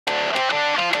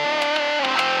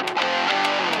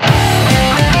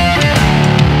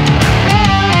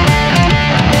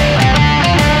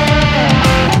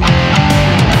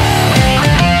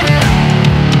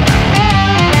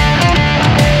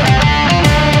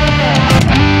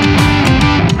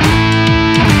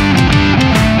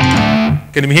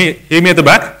Can you hear me at the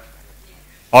back?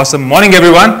 Awesome. Morning,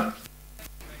 everyone.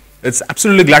 It's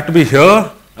absolutely glad to be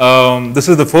here. This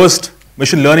is the first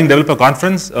Machine Learning Developer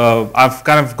Conference. I've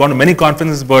kind of gone to many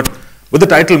conferences, but with the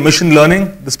title Machine Learning,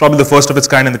 this is probably the first of its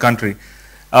kind in the country.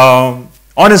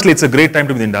 Honestly, it's a great time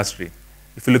to be in the industry.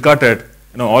 If you look at it,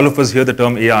 all of us hear the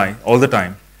term AI all the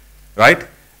time, right?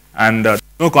 And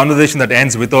no conversation that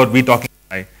ends without we talking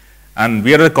AI. And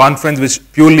we are at a conference which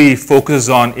purely focuses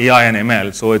on AI and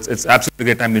ML, so it's absolutely a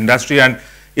great time in the industry. And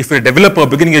if you're a developer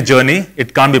beginning a journey,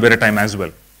 it can't be a better time as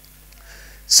well.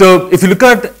 So if you look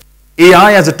at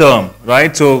AI as a term,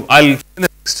 right? So I'll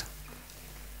next.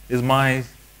 Is my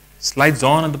slides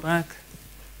on at the back?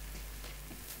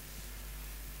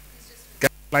 Can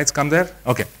slides come there?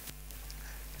 Okay.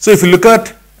 So if you look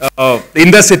at the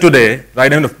industry today,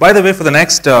 right? And by the way, for the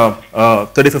next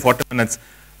 30 to 40 minutes,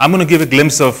 I'm going to give a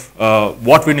glimpse of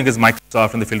what we're doing as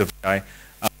Microsoft in the field of AI.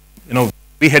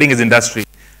 We're heading as industry.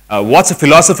 What's the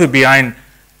philosophy behind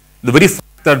the very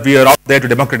fact that we are out there to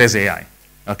democratize AI?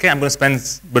 Okay, I'm going to spend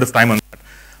a bit of time on that.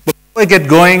 But before I get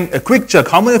going, a quick check.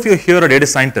 How many of you here are data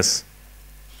scientists?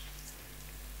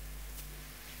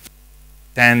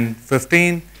 10,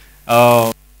 15.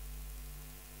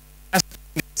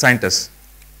 Scientists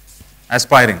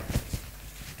aspiring.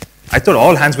 I thought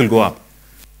all hands will go up.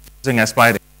 Saying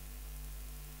aspiring.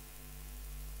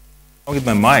 I'll get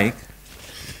my mic.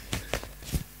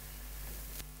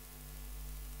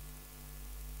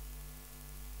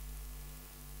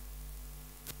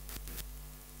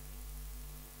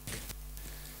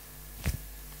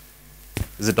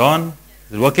 Is it on?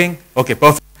 Is it working? Okay,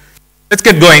 perfect. Let's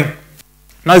get going.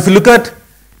 Now, if you look at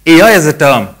AI as a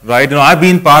term, right? I've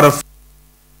been part of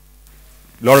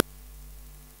a lot of.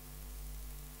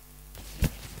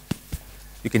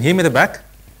 You can hear me at the back?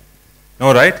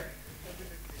 No, right?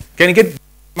 Can you get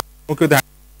okay with that?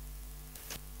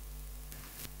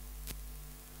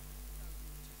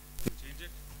 Change it.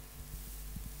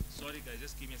 Sorry, guys,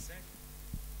 just give me a sec.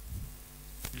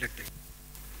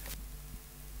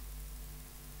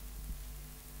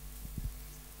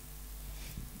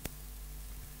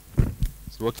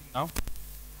 It's working now.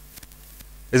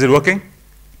 Is it working?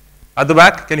 At the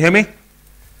back, can you hear me?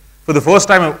 For the first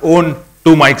time, I own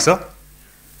 2 mics, sir.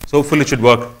 So hopefully it should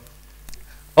work.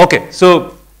 Okay,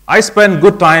 so I spend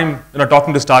good time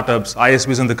talking to startups,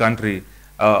 ISVs in the country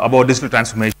about digital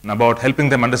transformation, about helping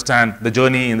them understand the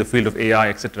journey in the field of AI,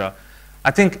 etc.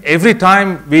 I think every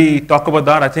time we talk about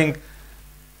that,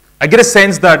 I get a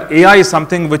sense that AI is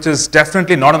something which is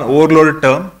definitely not an overloaded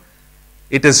term.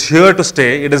 It is here to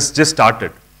stay. It has just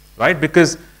started, right?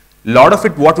 Because a lot of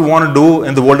it, what we want to do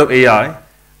in the world of AI,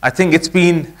 I think it's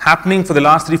been happening for the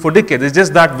last 3-4 decades. It's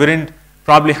just that we didn't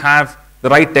probably have the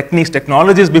right techniques,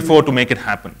 technologies before to make it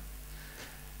happen.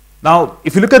 Now,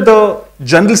 if you look at the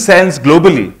general sense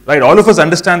globally, right, all of us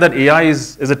understand that AI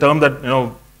is a term that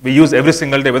we use every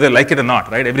single day, whether you like it or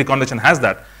not, right? Every conversation has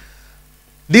that.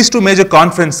 These 2 major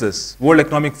conferences, World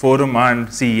Economic Forum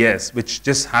and CES, which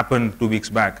just happened 2 weeks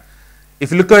back.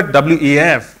 If you look at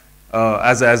WEF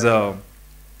as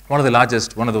one of the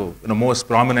largest, one of the most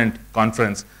prominent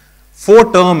conference,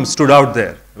 4 terms stood out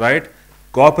there, right?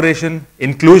 Cooperation,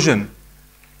 inclusion,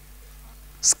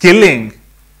 skilling,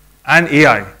 and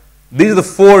AI. These are the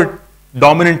 4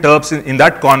 dominant terms in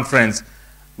that conference,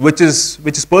 which is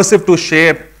perceived to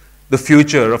shape the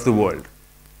future of the world,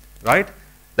 right?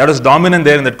 That was dominant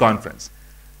there in that conference.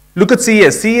 Look at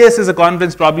CES. CES is a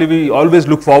conference probably we always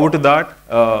look forward to that.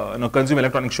 Consumer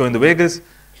Electronics Show in the Vegas,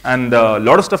 and a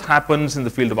lot of stuff happens in the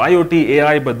field of IoT,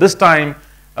 AI. But this time,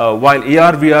 while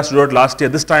AR, VR stood out last year,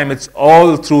 this time it's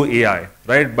all through AI,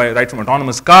 right? Right from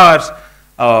autonomous cars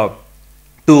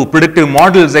to predictive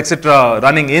models, etc.,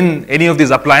 running in any of these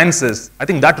appliances. I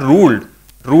think that ruled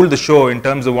the show in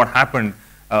terms of what happened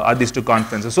at these 2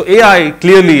 conferences. So AI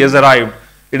clearly has arrived.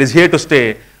 It is here to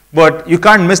stay. But you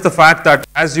can't miss the fact that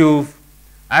as you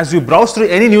browse through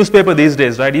any newspaper these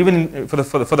days, right? Even for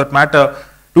that matter,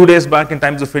 2 days back in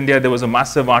Times of India, there was a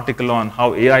massive article on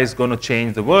how AI is going to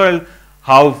change the world,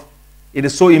 how it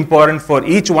is so important for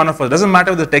each one of us. It doesn't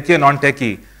matter whether techie or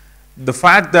non-techie. The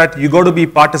fact that you got to be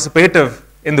participative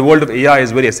in the world of AI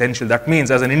is very essential. That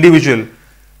means as an individual,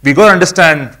 we got to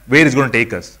understand where it's going to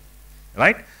take us,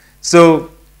 right? So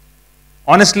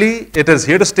honestly, it is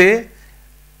here to stay.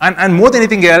 And more than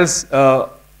anything else,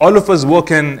 all of us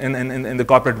work in the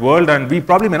corporate world, and we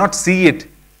probably may not see it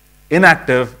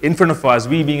inactive in front of us,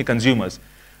 we being consumers.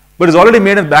 But it's already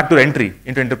made a backdoor entry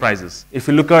into enterprises. If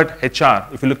you look at HR,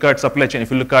 if you look at supply chain, if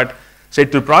you look at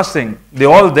straight-through processing, they're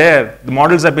all there. The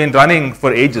models have been running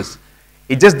for ages.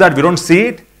 It's just that we don't see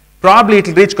it. Probably it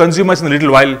will reach consumers in a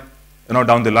little while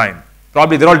down the line.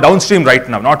 Probably they're all downstream right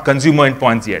now, not consumer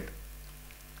endpoints yet.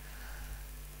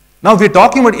 Now we're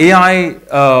talking about AI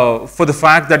for the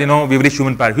fact that we've reached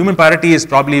human parity. Human parity is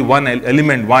probably one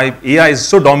element why AI is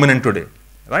so dominant today,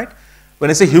 right? When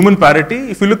I say human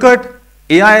parity, if you look at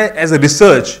AI as a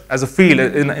research, as a field,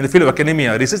 in the field of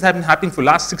academia, research has been happening for the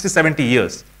last 60, 70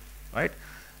 years, right?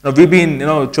 Now we've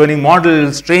been training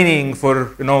models, training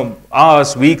for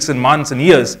hours, weeks and months and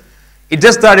years. It's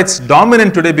just that it's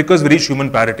dominant today because we reach human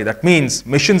parity. That means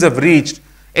missions have reached.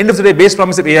 End of the day, base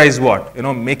promise of AI is what?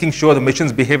 Making sure the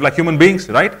missions behave like human beings,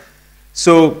 right?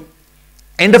 So,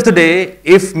 end of the day,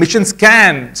 if missions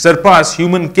can surpass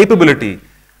human capability,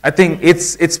 I think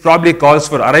it's probably calls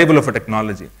for arrival of a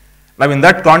technology. Now, in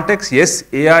that context, yes,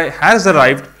 AI has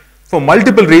arrived for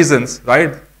multiple reasons,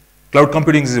 right? Cloud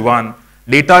computing is one,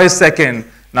 data is second,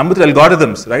 number three,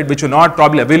 algorithms, right, which are not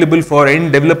probably available for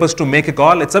end developers to make a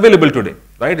call. It's available today,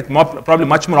 right? It's probably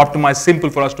much more optimized, simple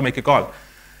for us to make a call.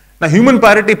 Now, human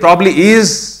parity probably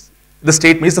is the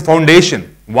statement, is the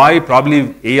foundation why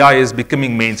probably AI is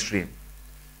becoming mainstream.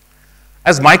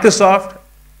 As Microsoft,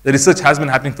 the research has been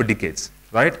happening for decades,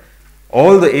 right?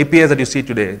 All the APIs that you see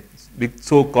today, we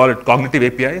call it cognitive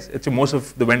APIs. Most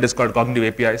of the vendors call it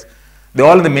cognitive APIs. They're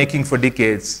all in the making for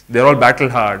decades. They're all battle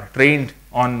hard, trained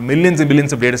on millions and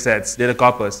billions of data sets, data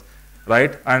corpus,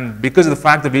 right? And because of the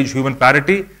fact that we reach human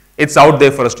parity, it's out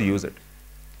there for us to use it.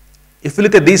 If you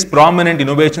look at these prominent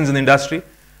innovations in the industry,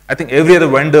 I think every other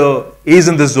vendor is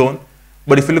in this zone.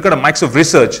 But if you look at a Microsoft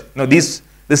research, this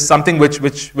is something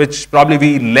which probably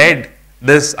we led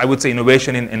this, I would say,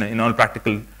 innovation in all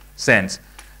practical sense.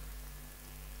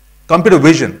 Computer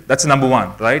vision, that's number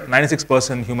one, right?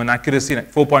 96% human accuracy,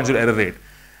 4.0 error rate.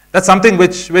 That's something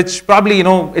which probably,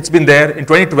 it's been there. In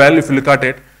 2012, if you look at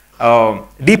it,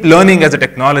 deep learning as a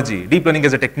technology, deep learning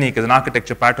as a technique, as an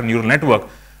architecture pattern, neural network,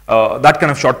 that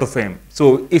kind of shot to fame.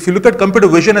 So if you look at computer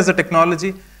vision as a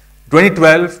technology,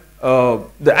 2012,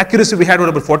 the accuracy we had was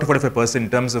about 40-45% in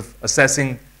terms of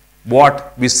assessing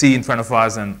what we see in front of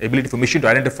us and ability for machine to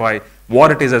identify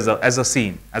what it is as a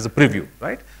scene, as a preview,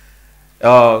 right?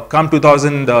 Come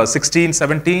 2016,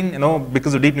 17,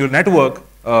 because of deep neural network,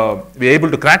 we're able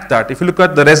to crack that. If you look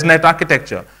at the ResNet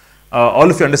architecture, all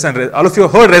of you understand, all of you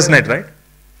heard ResNet, right?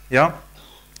 Yeah,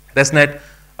 ResNet.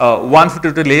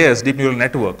 152 layers deep neural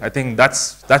network. I think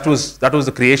that was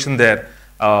the creation there,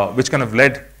 which kind of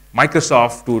led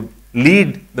Microsoft to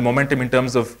lead the momentum in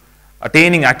terms of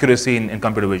attaining accuracy in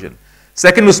computer vision.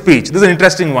 Second was speech. This is an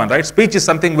interesting one, right? Speech is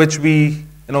something which we,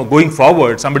 going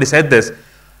forward, somebody said this,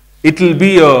 it will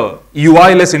be a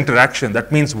UI-less interaction.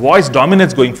 That means voice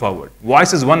dominates going forward.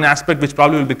 Voice is one aspect which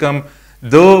probably will become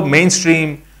the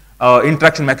mainstream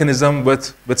interaction mechanism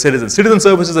with citizens. Citizen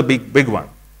service is a big one.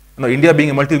 India being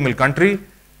a multilingual country,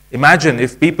 imagine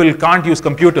if people can't use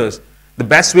computers, the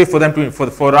best way for them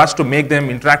for us to make them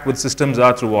interact with systems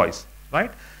are through voice, right?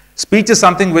 Speech is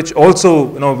something which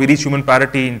also, we reached human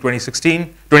parity in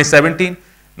 2017.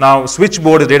 Now,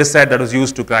 Switchboard is a data set that was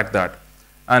used to crack that.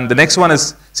 And the next one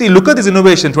is, see, look at this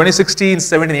innovation, 2016,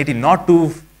 17, 18, not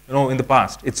too, in the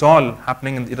past. It's all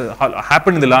happening, it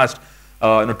happened in the last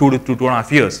 2 to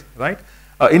 2.5 years, right?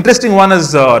 Interesting one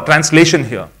is translation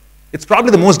here. It's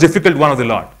probably the most difficult one of the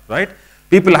lot, right?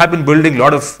 People have been building a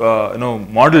lot of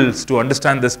models to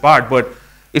understand this part, but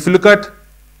if you look at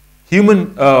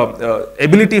human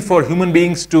ability for human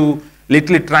beings to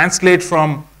literally translate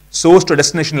from source to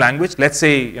destination language, let's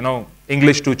say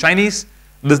English to Chinese.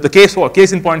 The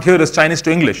case in point here is Chinese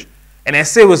to English. An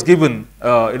essay was given,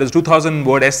 it is 2,000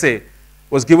 word essay,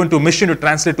 was given to a machine to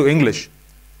translate to English.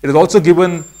 It is also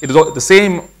given, the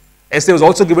same essay was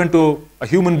also given to a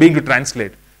human being to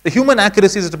translate. The human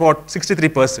accuracy is at about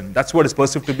 63%. That's what is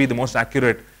perceived to be the most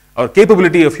accurate, or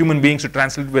capability of human beings to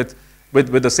translate with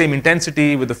the same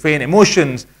intensity, with the same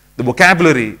emotions, the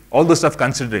vocabulary, all the stuff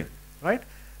considering, right?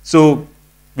 So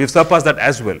we've surpassed that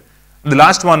as well. And the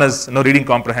last one is reading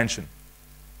comprehension.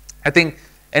 I think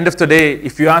end of the day,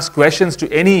 if you ask questions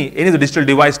to any of the digital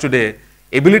device today,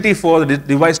 ability for the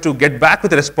device to get back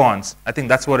with a response, I think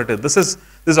that's what it is. This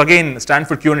is again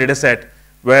Stanford Q&A data set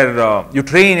where you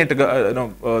train it,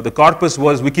 the corpus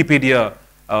was Wikipedia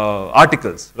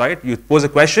articles, right? You pose a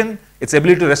question, its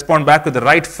ability to respond back with the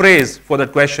right phrase for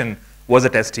that question was a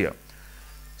test here.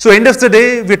 So end of the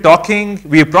day,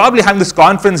 we're probably having this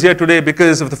conference here today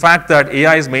because of the fact that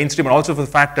AI is mainstream and also for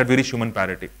the fact that we reach human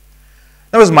parity.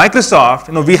 Now as Microsoft,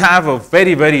 we have a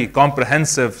very, very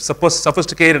comprehensive,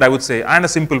 sophisticated, I would say, and a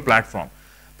simple platform.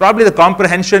 Probably the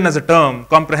comprehensiveness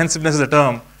as a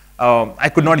term, I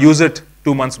could not use it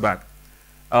 2 months back.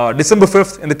 December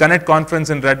 5th in the Connect conference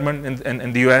in Redmond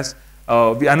in the US,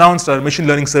 we announced our machine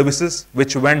learning services,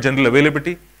 which went general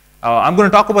availability. I'm going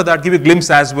to talk about that, give you a glimpse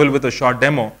as well with a short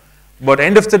demo. But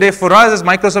end of the day, for us as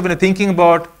Microsoft, when you're thinking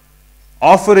about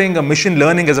offering a machine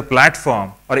learning as a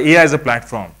platform or AI as a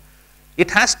platform, it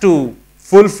has to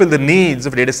fulfill the needs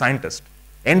of a data scientist.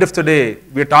 End of the day,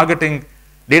 we're targeting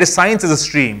data science as a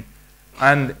stream,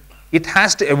 and it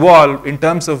has to evolve in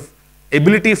terms of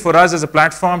ability for us as a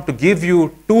platform to give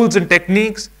you tools and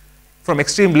techniques from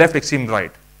extreme left, extreme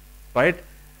right, right?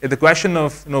 It's the question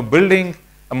of building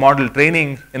a model,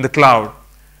 training in the cloud.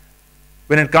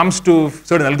 When it comes to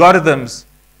certain algorithms,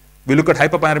 we look at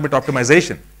hyperparameter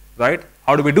optimization, right?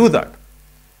 How do we do that?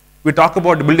 We talk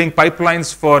about building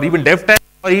pipelines for even dev test,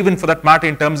 or even for that matter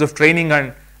in terms of training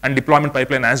and deployment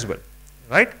pipeline as well,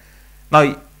 right?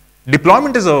 Now,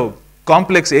 deployment is a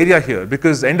complex area here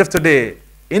because end of the day,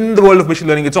 in the world of machine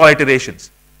learning, it's all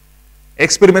iterations.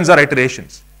 Experiments are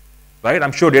iterations, right?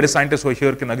 I'm sure data scientists who are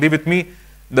here can agree with me.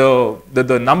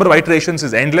 The number of iterations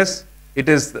is endless. It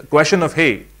is the question of,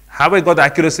 hey, have I got the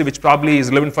accuracy which probably is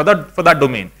relevant for that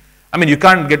domain? I mean, you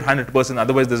can't get 100%,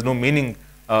 otherwise there's no meaning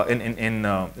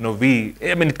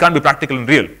it can't be practical and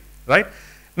real, right?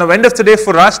 Now, end of the day,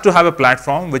 for us to have a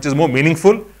platform which is more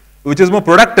meaningful, which is more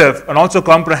productive and also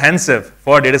comprehensive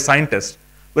for data scientists.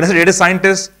 When I say data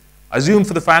scientists, assume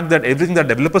for the fact that everything that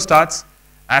developer starts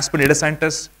as per data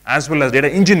scientists as well as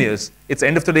data engineers, it's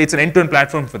end of the day, it's an end-to-end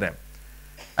platform for them.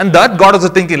 And that got us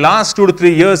thinking last 2 to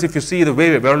 3 years, if you see the way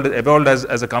we evolved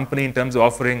as a company in terms of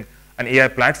offering an AI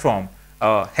platform,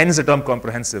 hence the term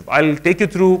comprehensive. I'll take you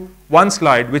through one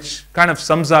slide which kind of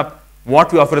sums up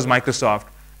what we offer as Microsoft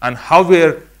and how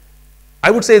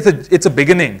I would say it's a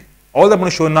beginning. All that I'm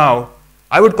going to show now,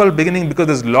 I would call it beginning because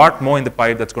there's a lot more in the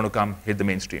pipe that's going to hit the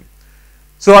mainstream.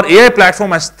 So our AI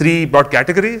platform has 3 broad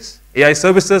categories: AI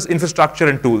services, infrastructure,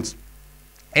 and tools.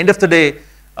 End of the day,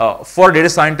 for data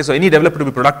scientists or any developer to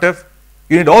be productive,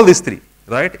 you need all these 3,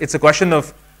 right? It's a question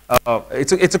of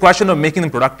it's a question of making them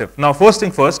productive. Now, first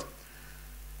thing first,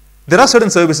 there are certain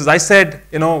services. I said,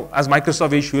 as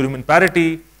Microsoft, we issue human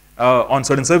parity on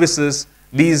certain services.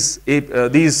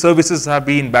 These services have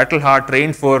been battle hard,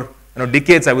 trained for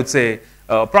decades, I would say.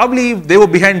 Probably they were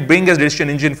behind Bing as decision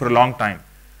engine for a long time.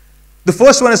 The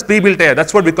first one is pre-built AI.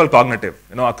 That's what we call cognitive,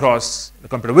 across the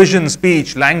computer vision,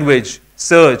 speech, language,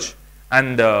 search,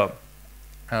 and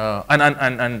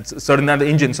certain other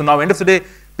engines. So now, end of the day,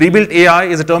 pre-built AI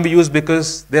is a term we use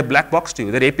because they're black box to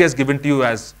you. Their API is given to you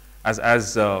as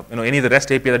any of the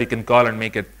REST API that you can call and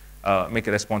make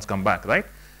a response come back, right?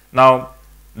 Now,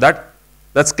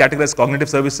 that's categorized as cognitive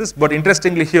services. But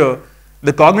interestingly here,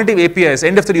 the cognitive APIs,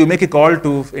 end of the day, you make a call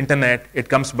to internet, it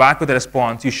comes back with a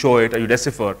response, you show it or you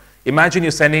decipher. Imagine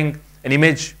you're sending an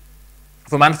image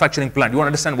of a manufacturing plant. You want to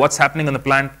understand what's happening on the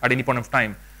plant at any point of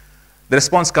time. The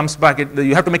response comes back.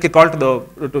 You have to make a call to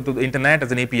the internet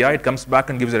as an API. It comes back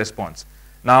and gives a response.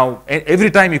 Now, every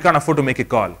time you can't afford to make a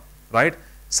call, right?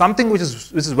 Something which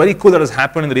is very cool that has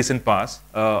happened in the recent past.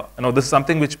 This is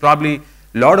something which probably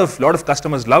a lot of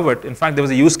customers love it. In fact, there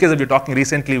was a use case that we were talking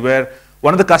recently where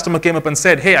one of the customer came up and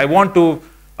said, hey, I want to,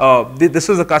 this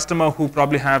is a customer who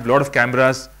probably have a lot of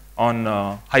cameras on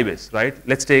highways, right?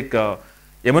 Let's take Yamuna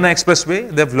Expressway.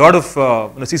 They have a lot of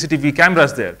CCTV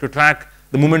cameras there to track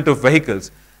the movement of vehicles.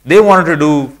 They wanted to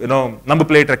do number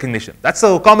plate recognition. That's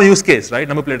a common use case, right?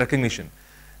 Number plate recognition.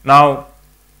 Now,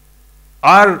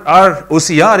 our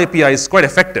OCR API is quite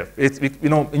effective.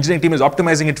 Engineering team is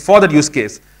optimizing it for that use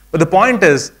case. But the point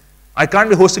is, I can't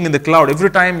be hosting in the cloud. Every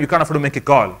time you can't afford to make a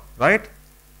call, right?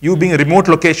 You being a remote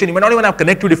location, you might not even have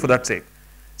connectivity for that sake.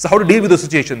 So how to deal with the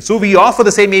situation? So we offer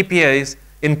the same APIs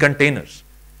in containers,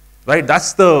 right?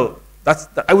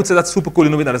 I would say that's super cool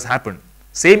innovation that has happened.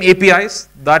 Same APIs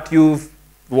that you'll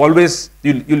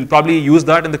probably use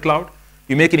that in the cloud.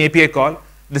 You make an API call.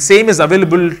 The same is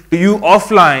available to you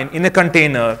offline in a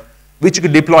container, which you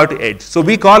could deploy to edge. So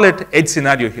we call it edge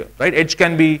scenario here, right? Edge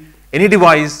can be any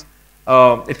device.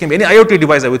 It can be any IoT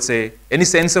device, I would say, any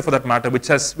sensor for that matter, which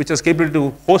has capability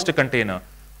to host a container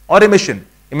or a mission.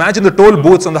 Imagine the toll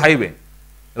booths on the highway,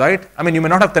 right? I mean, you may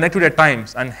not have connectivity at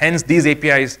times, and hence these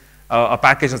APIs are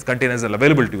packaged as containers are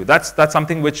available to you. That's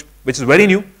something which is very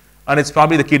new, and it's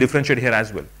probably the key differentiator here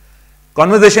as well.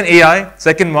 Conversation AI,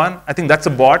 second one. I think that's a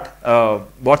bot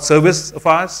service of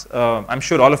ours. I'm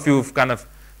sure all of you have kind of.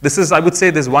 I would say,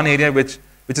 there's one area which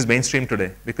is mainstream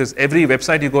today, because every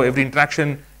website you go, every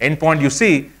interaction endpoint you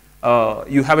see,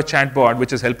 you have a chatbot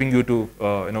which is helping you to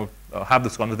have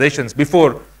those conversations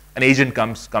before an agent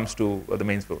comes to the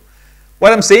main floor.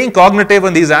 Well, I'm saying cognitive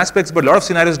on these aspects, but a lot of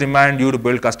scenarios demand you to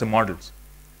build custom models,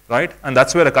 right? And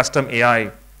that's where a custom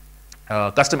AI,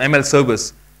 custom ML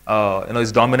service,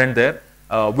 is dominant there.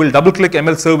 We'll double-click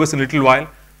ML service in a little while.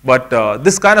 But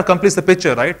this kind of completes the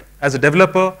picture, right? As a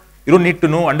developer, you don't need to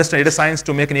understand data science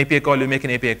to make an API call. You make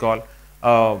an API call.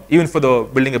 Even for the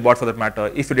building a bot for that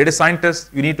matter. If you're a data scientist,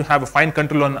 you need to have a fine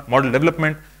control on model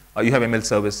development. You have ML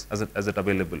service as it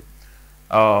available.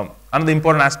 Another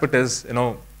important aspect is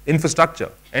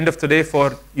infrastructure. End of the day,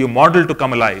 for your model to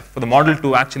come alive, for the model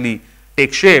to actually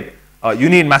take shape, you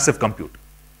need massive compute,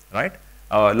 right?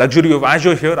 Luxury of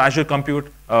Azure here, Azure compute,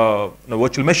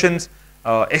 virtual machines.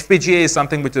 FPGA is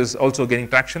something which is also gaining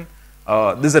traction.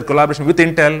 This is a collaboration with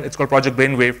Intel. It's called Project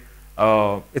Brainwave.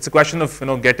 It's a question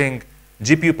of getting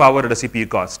GPU power at a CPU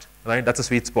cost, right? That's a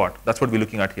sweet spot. That's what we're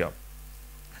looking at here.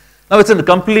 Now it's a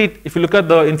complete, if you look at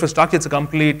the infrastructure, it's a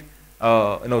complete,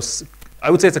 I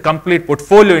would say it's a complete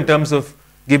portfolio in terms of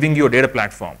giving you a data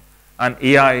platform. And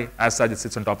AI, as such, it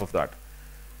sits on top of that.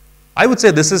 I would say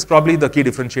this is probably the key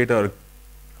differentiator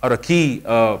or a key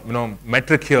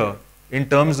metric here in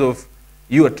terms of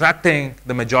you attracting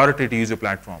the majority to use your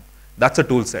platform. That's a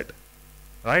tool set,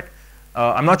 right?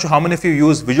 I'm not sure how many of you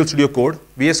use Visual Studio Code,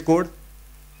 VS Code.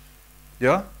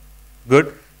 Yeah?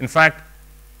 Good. In fact,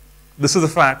 this is the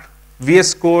fact.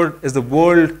 VS Code is the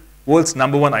world's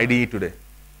 #1 IDE today.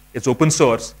 It's open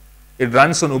source. It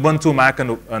runs on Ubuntu, Mac,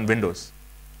 and Windows.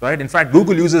 Right? In fact,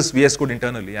 Google uses VS Code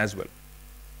internally as well.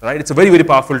 Right? It's a very, very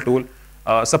powerful tool.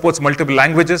 Supports multiple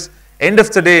languages. End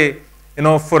of the day,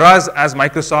 for us as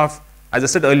Microsoft, as I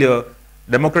said earlier,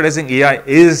 democratizing AI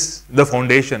is the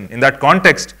foundation. In that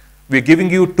context, we're giving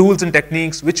you tools and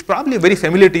techniques which probably are very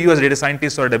familiar to you as a data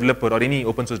scientist or a developer or any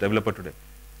open source developer today,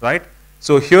 right?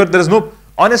 So here there is no,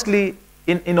 honestly,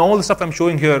 in all the stuff I'm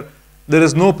showing here, there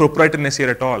is no proprietariness here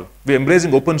at all. We're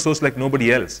embracing open source like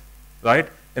nobody else, right?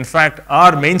 In fact,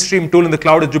 our mainstream tool in the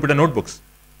cloud is Jupyter Notebooks,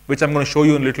 which I'm going to show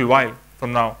you in a little while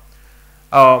from now.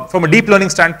 From a deep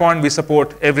learning standpoint, we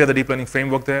support every other deep learning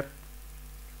framework there.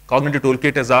 Cognitive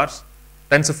Toolkit is ours.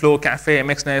 TensorFlow, Caffe,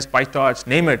 MXNet, PyTorch,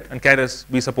 name it, and Keras,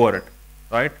 we support it,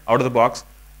 right? Out of the box.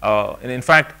 And in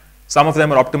fact, some of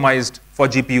them are optimized for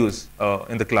GPUs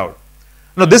in the cloud.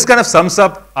 Now, this kind of sums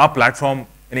up our platform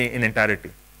in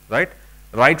entirety, right?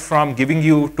 Right from giving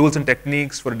you tools and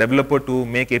techniques for a developer to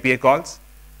make API calls,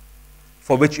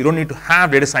 for which you don't need to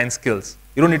have data science skills.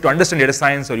 You don't need to understand data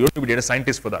science, or you don't need to be data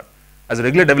scientist for that. As a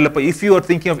regular developer, if you are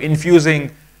thinking of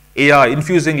infusing AI,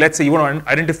 let's say you want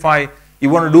to identify, you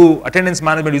want to do attendance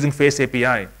management using Face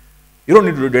API, you don't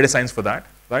need to do data science for that,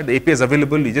 right? The API is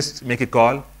available, you just make a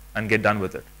call and get done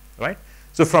with it, right?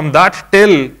 So from that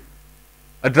till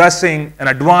addressing an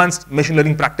advanced machine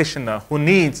learning practitioner who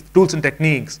needs tools and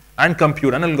techniques and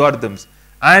compute and algorithms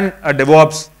and a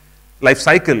DevOps life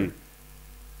cycle,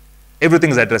 everything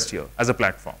is addressed here as a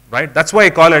platform, right? That's why I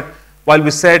call it, while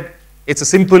we said it's a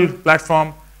simple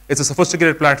platform, it's a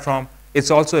sophisticated platform, it's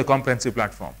also a comprehensive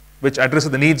platform, which addresses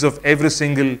the needs of every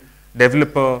single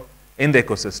developer in the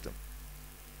ecosystem.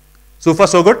 So far,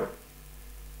 so good?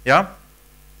 Yeah?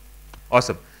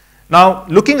 Awesome. Now,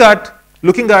 looking at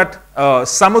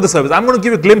some of the services, I'm going to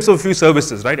give a glimpse of a few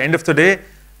services, right? End of the day,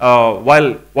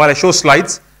 while I show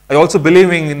slides, I also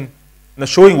believe in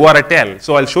showing what I tell.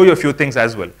 So I'll show you a few things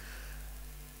as well.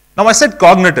 Now, I said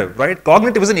cognitive, right?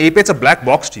 Cognitive is an API, it's a black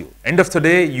box to you. End of the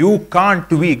day, you can't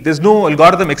tweak. There's no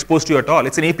algorithm exposed to you at all.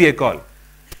 It's an API call.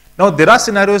 Now, there are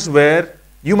scenarios where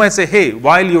you might say, hey,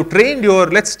 while you trained your,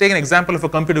 let's take an example of a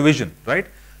computer vision, right?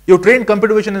 You trained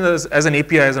computer vision as an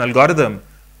API, as an algorithm,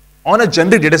 on a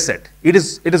generic data set. It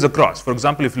is across. For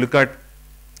example, if you look at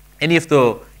any of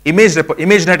the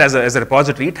ImageNet as a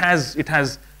repository, it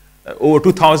has over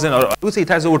 2,000, or I would say it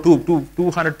has over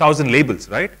 200,000 labels,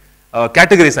 right?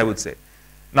 Categories, I would say.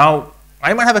 Now,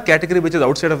 I might have a category which is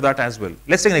outside of that as well.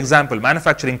 Let's take an example,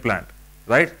 manufacturing plant,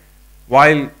 right?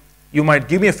 While you might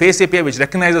give me a face API which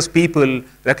recognizes people,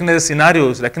 recognizes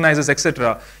scenarios, recognizes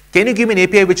etc. Can you give me an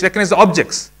API which recognizes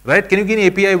objects, right? Can you give me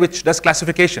an API which does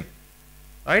classification,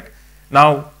 right?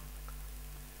 Now,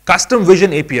 custom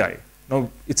vision API. Now,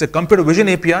 it's a computer vision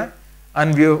API,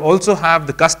 and we also have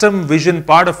the custom vision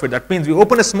part of it. That means we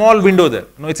open a small window there.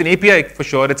 You know, it's an API for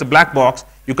sure. It's a black box.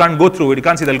 You can't go through it. You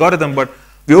can't see the algorithm, but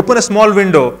we open a small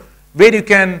window where you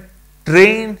can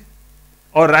train,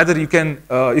 or rather you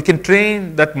can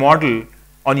train that model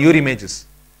on your images,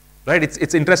 right?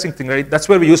 It's an interesting thing, right? That's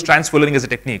where we use transfer learning as a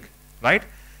technique, right?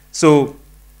 So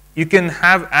you can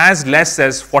have as less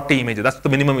as 40 images. That's the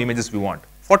minimum images we want.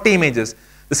 40 images.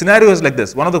 The scenario is like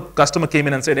this. One of the customer came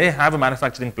in and said, hey, I have a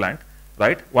manufacturing plant,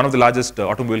 right? One of the largest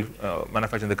automobile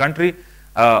manufacturers in the country.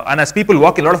 And as people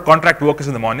walk in, a lot of contract workers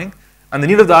in the morning, and the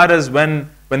need of the hour is when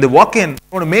they walk in,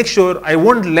 I want to make sure I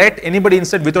won't let anybody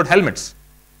inside without helmets.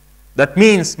 That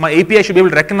means my API should be able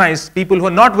to recognize people who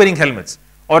are not wearing helmets,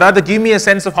 or rather give me a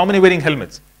sense of how many wearing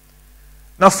helmets.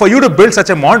 Now, for you to build such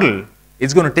a model,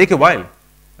 it's going to take a while,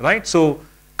 right? So,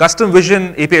 custom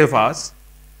vision API of ours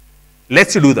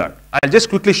lets you do that. I'll just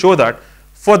quickly show that.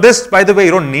 For this, by the way,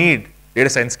 you don't need data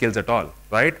science skills at all,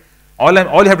 right? All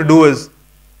you have to do is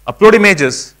upload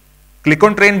images, click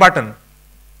on train button,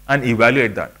 and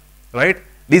evaluate that, right?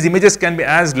 These images can be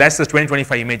as less as 20,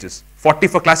 25 images. 40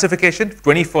 for classification,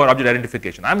 20 for object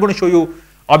identification. I'm going to show you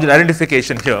object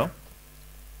identification here.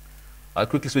 I'll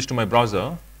quickly switch to my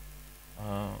browser.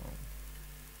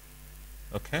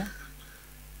 Okay.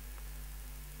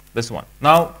 This one.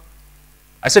 Now,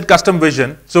 I said custom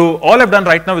vision. So all I've done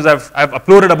right now is I've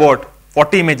uploaded about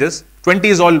 40 images. 20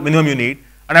 is all minimum you need,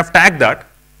 and I've tagged that.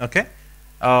 Okay.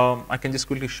 I can just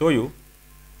quickly show you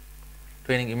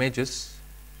training images.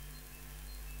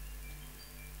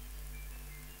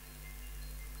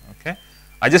 Okay.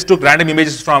 I just took random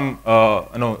images from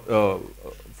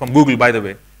from Google, by the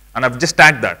way, and I've just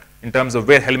tagged that in terms of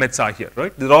where helmets are here.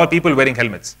 Right. These are all people wearing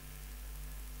helmets.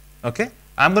 Okay.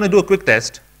 I'm going to do a quick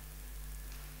test.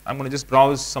 I'm going to just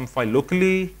browse some file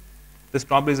locally. This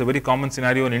probably is a very common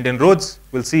scenario in Indian roads.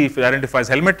 We'll see if it identifies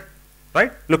helmet,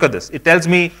 right? Look at this. It tells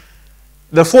me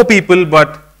there are 4 people,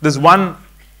 but there's one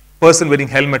person wearing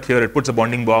helmet here. It puts a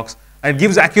bounding box, and it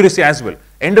gives accuracy as well.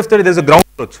 End of the day, there's a ground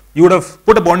truth. You would have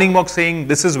put a bounding box saying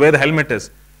this is where the helmet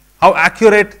is. How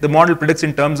accurate the model predicts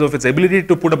in terms of its ability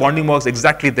to put a bounding box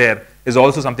exactly there is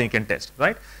also something you can test,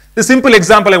 right? The simple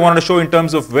example I wanted to show in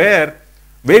terms of where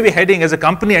we're heading as a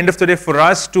company, end of the day, for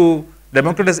us to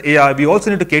democratize AI, we also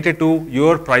need to cater to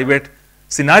your private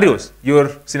scenarios,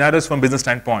 from business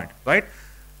standpoint, right?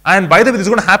 And by the way, this is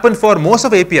going to happen for most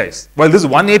of APIs. Well, this is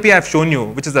one API I've shown you,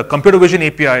 which is the computer vision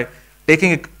API,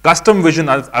 taking a custom vision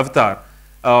avatar.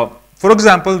 For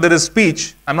example, there is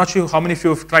speech. I'm not sure how many of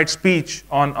you have tried speech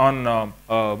on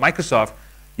Microsoft.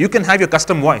 You can have your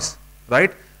custom voice,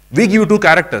 right? We give you 2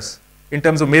 characters in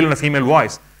terms of male and a female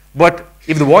voice. But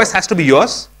if the voice has to be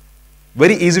yours,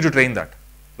 very easy to train that,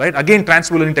 right? Again,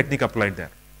 transfer learning technique applied there.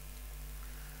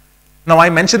 Now, I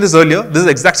mentioned this earlier. This is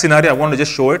the exact scenario. I want to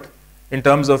just show it in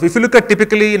terms of, if you look at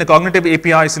typically in a cognitive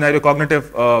API scenario,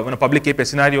 cognitive public API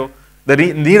scenario, the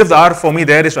need of the hour for me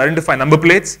there is to identify number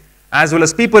plates as well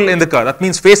as people in the car. That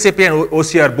means face API and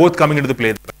OCR both coming into the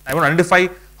play. I want to identify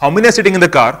how many are sitting in the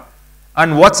car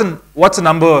and what's the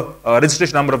number,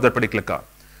 registration number of that particular car.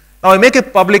 Now, I make a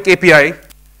public API.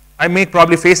 I make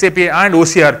probably face API and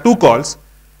OCR 2 calls,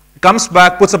 it comes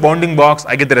back, puts a bounding box,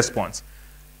 I get the response.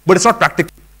 But it's not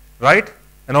practical, right?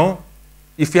 You know,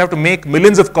 if you have to make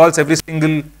millions of calls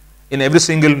in every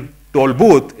single toll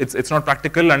booth, it's not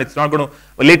practical, and it's not going to,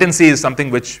 latency is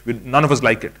something which none of us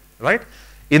like it, right?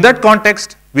 In that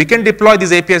context, we can deploy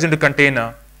these APIs into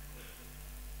container,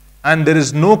 and there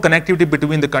is no connectivity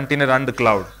between the container and the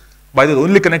cloud. By the way,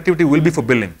 only connectivity will be for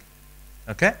billing,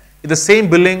 okay? It's the same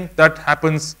billing that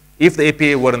happens if the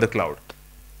API were in the cloud,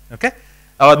 okay?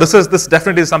 This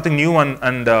definitely is something new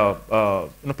and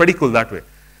pretty cool that way.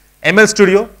 ML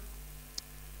Studio,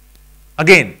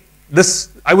 again,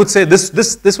 I would say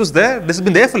this was there. This has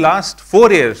been there for the last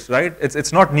 4 years, right?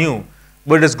 It's not new,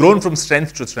 but it has grown from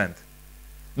strength to strength.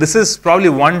 This is probably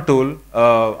one tool,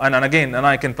 and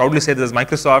I can proudly say this as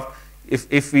Microsoft.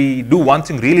 If we do one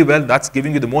thing really well, that's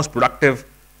giving you the most productive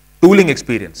tooling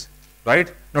experience,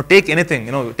 right? Now, take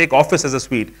anything, take Office as a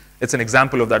suite. It's an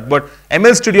example of that. But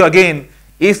ML Studio, again,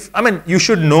 you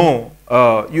should know,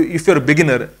 if you're a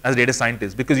beginner as a data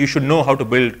scientist, because you should know how to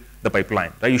build the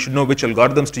pipeline, right? You should know which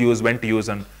algorithms to use, when to use,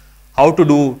 and how to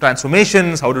do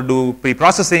transformations, how to do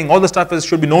pre-processing. All the stuff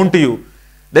should be known to you.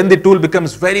 Then the tool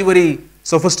becomes very, very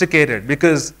sophisticated,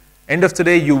 because end of the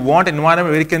day, you want an environment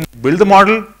where you can build the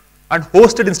model and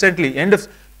host it instantly. A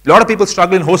lot of people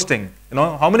struggle in hosting.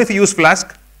 How many of you use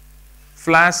Flask?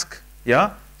 Flask,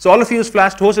 yeah. So all of you use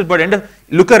Flask to host it, but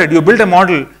look at it. You build a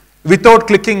model without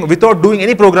doing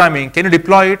any programming. Can you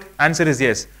deploy it? Answer is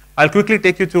yes. I'll quickly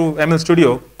take you through ML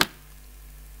Studio,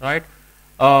 right?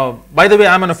 By the way,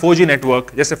 I'm on a 4G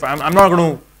network. I'm not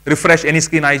going to refresh any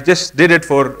screen. I just did it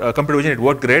for computer vision. It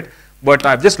worked great. But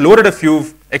I've just loaded a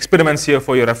few experiments here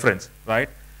for your reference, right?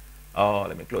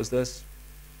 Let me close this,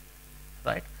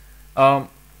 right?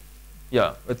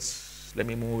 Yeah, let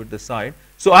me move it this side.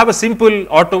 So I have a simple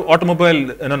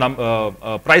automobile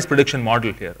price prediction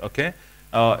model here, okay?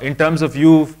 In terms of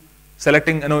you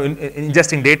selecting,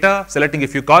 ingesting data, selecting a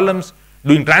few columns,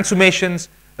 doing transformations,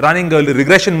 running a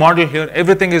regression model here.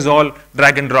 Everything is all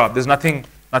drag and drop. There's nothing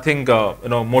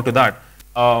more to that.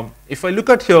 If I look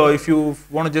at here, if you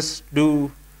want to just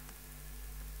do,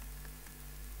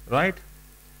 right,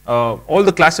 all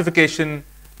the classification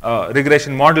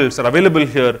regression models are available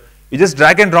here. You just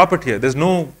drag and drop it here. There's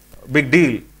no big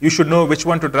deal. You should know which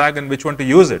one to drag and which one to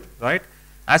use it, right?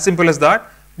 As simple as that.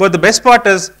 But the best part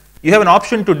is you have an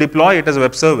option to deploy it as a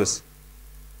web service.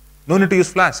 No need to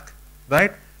use Flask,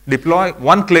 right? Deploy,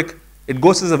 one click, it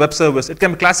goes as a web service. It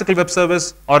can be classical web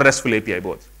service or RESTful API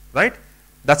both, right?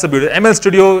 That's the beauty. ML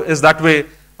Studio is that way.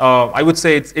 I would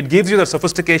say it gives you the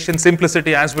sophistication,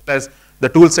 simplicity, as well as the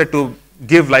tool set to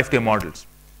give life to your models.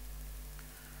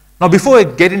 Now, before I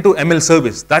get into ML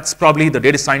service, that's probably the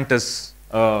data scientist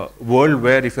world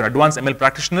where if you're an advanced ML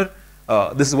practitioner,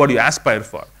 this is what you aspire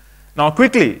for. Now,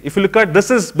 quickly, if you look at,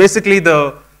 this is basically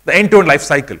the end-to-end life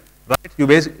cycle, right? You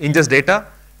ingest data,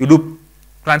 you do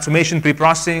transformation,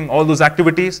 pre-processing, all those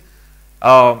activities,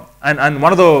 and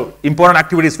one of the important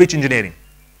activities is feature engineering,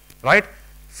 right?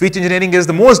 Feature engineering is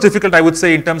the most difficult, I would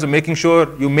say, in terms of making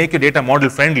sure you make your data model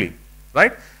friendly,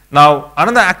 right? Now,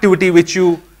 another activity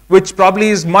which probably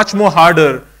is much more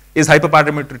harder is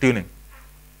hyperparameter tuning.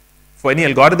 For any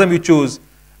algorithm you choose,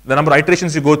 the number of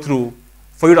iterations you go through,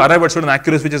 for you to arrive at certain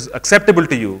accuracy which is acceptable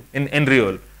to you in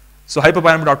real. So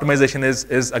hyperparameter optimization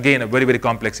is again a very, very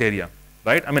complex area,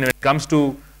 right? I mean, when it comes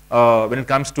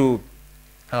to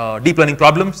deep learning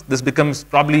problems, this becomes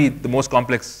probably the most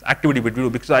complex activity we do,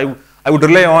 because I would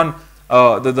rely on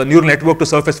the neural network to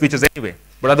surface features anyway,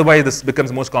 but otherwise this becomes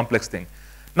the most complex thing.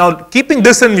 Now, keeping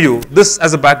this in view, this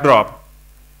as a backdrop,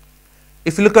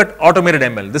 if you look at automated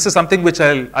ML, this is something which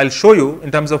I'll show you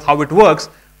in terms of how it works,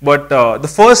 but the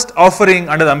first offering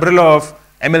under the umbrella of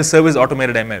ML service,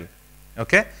 automated ML,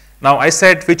 okay? Now, I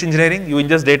said feature engineering, you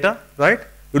ingest data, right?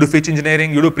 You do feature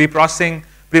engineering, you do pre-processing.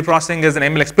 Pre-processing is an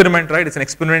ML experiment, right? It's an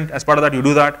experiment. As part of that, you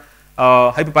do that.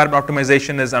 Hyperparameter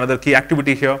optimization is another key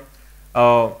activity here.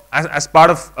 As part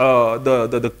of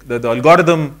the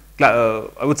algorithm,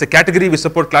 I would say category, we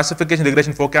support classification,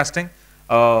 regression, forecasting.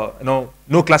 No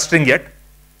clustering yet,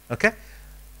 okay?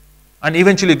 And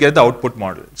eventually get the output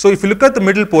model. So if you look at the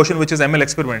middle portion, which is ML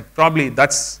experiment, probably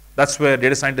that's where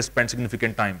data scientists spend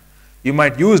significant time. You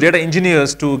might use data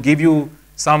engineers to give you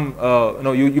some,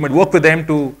 you might work with them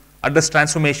to address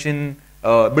transformation,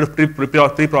 a bit of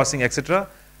pre-processing, etc.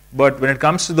 But when it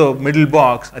comes to the middle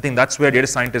box, I think that's where data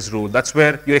scientists rule. That's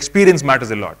where your experience matters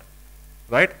a lot,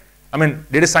 right? I mean,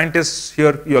 data scientists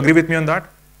here, you agree with me on that?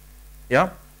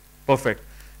 Yeah? Perfect.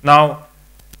 Now,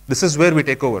 this is where we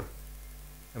take over,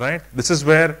 right? This is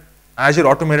where Azure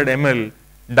Automated ML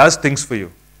does things for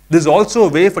you. This is also a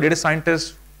way for data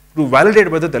scientists to validate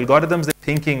whether the algorithms they're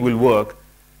thinking will work,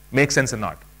 make sense or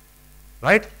not,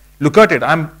 right? Look at it.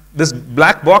 This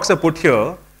black box I put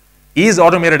here is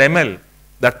automated ML.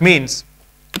 That means,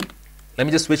 let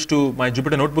me just switch to my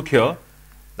Jupyter notebook here.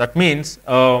 That means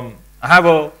I have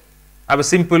a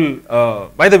simple,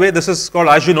 by the way, this is called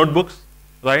Azure Notebooks,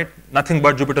 right? Nothing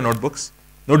but Jupyter notebooks.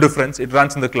 No difference. It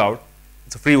runs in the cloud.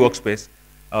 It's a free workspace.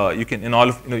 You can,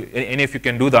 any of you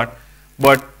can do that.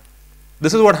 But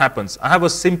this is what happens. I have a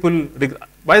simple,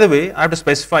 by the way, I have to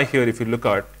specify here, if you look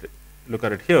at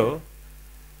it here,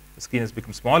 the screen has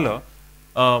become smaller.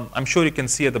 I'm sure you can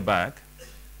see at the back,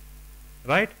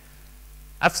 right?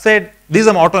 I've said these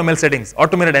are my AutoML settings,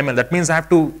 automated ML. That means I have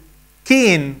to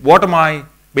key in what are my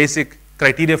basic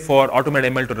criteria for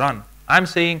automated ML to run. I'm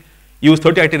saying use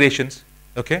 30 iterations,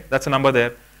 okay? That's a number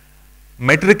there.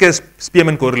 Metric is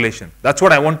SPMN correlation. That's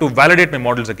what I want to validate my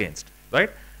models against, right?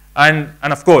 And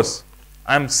of course,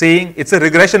 I'm saying it's a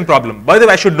regression problem. By the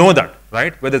way, I should know that,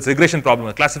 right? Whether it's a regression problem,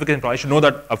 a classification problem, I should know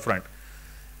that upfront.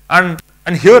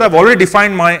 And here I've already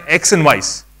defined my X and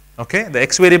Y's, okay? The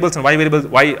X variables and Y variables,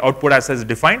 Y output as is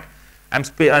defined. I'm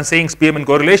saying SPMN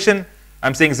correlation.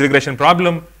 I'm saying it's a regression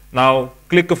problem. Now,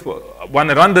 when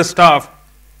I run this stuff,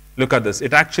 look at this.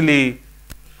 It actually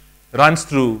runs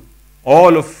through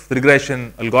all of the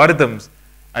regression algorithms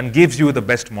and gives you the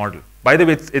best model. By the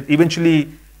way, it eventually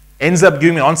ends up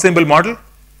giving me an ensemble model,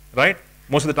 right?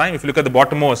 Most of the time, if you look at the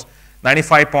bottommost,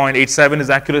 95.87 is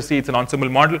accuracy. It's an ensemble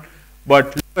model.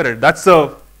 But look at it. That's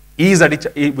the ease at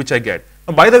which I get.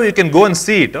 Now, by the way, you can go and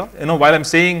see it. While I'm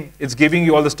saying it's giving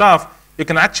you all the stuff, you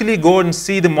can actually go and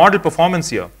see the model performance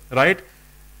here, right?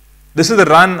 This is the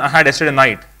run I had yesterday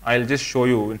night. I'll just show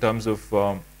you in terms of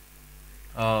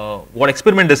what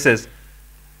experiment this is.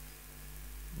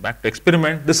 Back to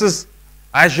experiment. This is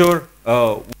Azure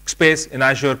workspace in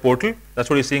Azure portal. That's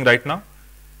what you're seeing right now.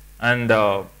 And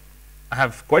I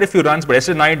have quite a few runs, but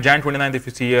yesterday night, Jan 29th, if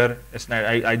you see here,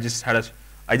 yesterday night,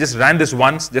 I just ran this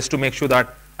once just to make sure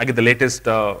that I get the latest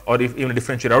or even a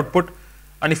differentiated output.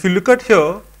 And if you look at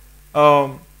here,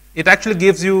 it actually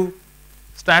gives you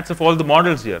stats of all the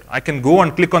models here. I can go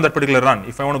and click on that particular run.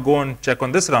 If I want to go and check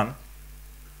on this run,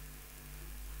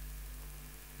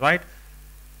 right?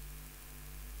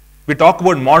 We talk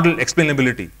about model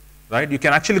explainability, right? You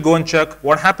can actually go and check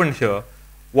what happened here.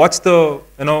 What's the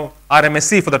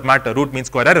RMSE for that matter, root mean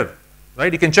square error,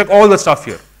 right? You can check all the stuff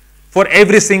here. For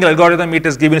every single algorithm, it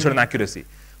is given a certain accuracy.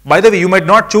 By the way, you might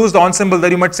not choose the ensemble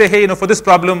there. You might say, hey, for this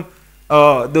problem,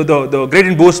 the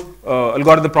gradient boost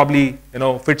algorithm probably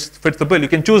fits the bill. You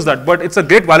can choose that, but it's a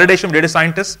great validation of data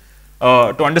scientists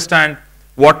to understand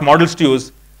what models to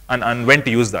use and when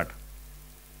to use that.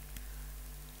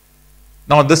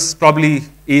 Now, this probably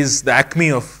is the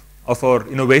acme of our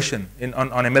innovation on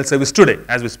ML service today,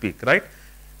 as we speak, right?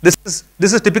 This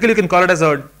is typically, you can call it as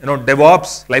a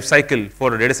DevOps lifecycle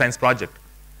for a data science project,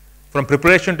 from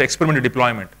preparation to experiment to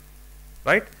deployment,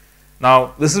 right?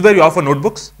 Now, this is where we offer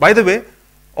notebooks. By the way,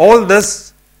 all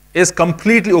this is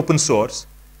completely open source,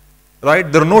 right?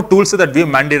 There are no tools that we have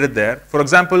mandated there. For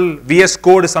example, VS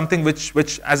Code is something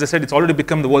which, as I said, it's already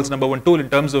become the world's #1 tool in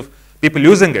terms of people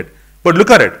using it. But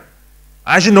look at it.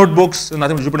 Azure Notebooks is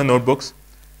nothing but Jupyter Notebooks.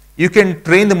 You can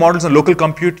train the models on local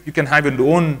compute. You can have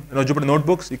your own Jupyter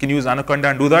Notebooks. You can use Anaconda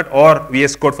and do that, or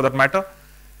VS Code for that matter.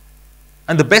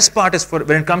 And the best part is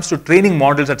when it comes to training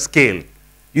models at scale,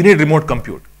 you need remote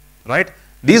compute, right?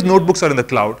 These notebooks are in the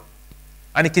cloud,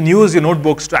 and you can use your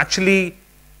notebooks to actually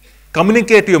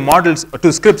communicate to your models, or to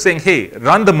the script saying, hey,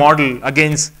 run the model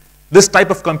against this type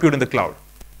of compute in the cloud,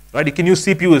 right? You can use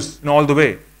CPUs all the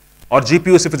way, or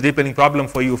GPUs if it's a deep learning problem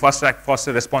for you,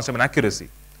 faster responsive and accuracy.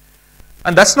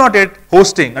 And that's not it,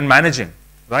 hosting and managing,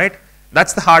 right?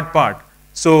 That's the hard part.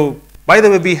 So, by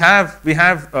the way, we have the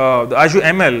Azure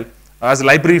ML as a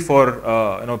library for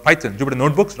Python, Jupyter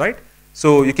Notebooks, right?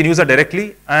 So you can use that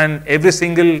directly, and every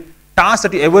single task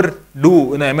that you ever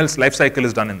do in the ML's lifecycle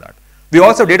is done in that. We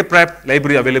also have data prep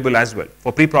library available as well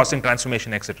for pre-processing,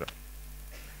 transformation, etc.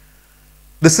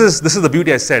 This is the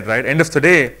beauty I said, right? End of the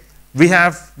day, we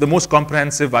have the most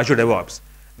comprehensive Azure DevOps.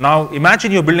 Now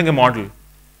imagine you're building a model,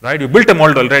 right? You built a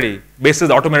model already based on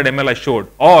the automated ML I showed,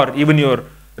 or even your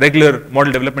regular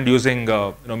model development using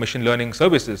machine learning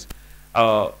services.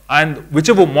 And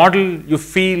whichever model you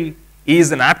feel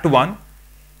is an apt one,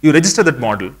 you register that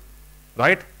model,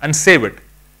 right? And save it.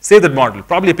 Save that model,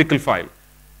 probably a pickle file.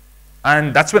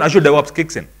 And that's when Azure DevOps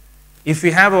kicks in. If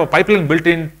you have a pipeline built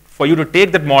in for you to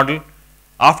take that model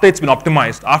after it's been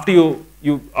optimized,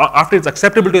 after it's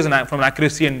acceptable to us from an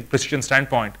accuracy and precision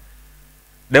standpoint,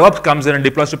 DevOps comes in and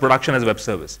deploys to production as a web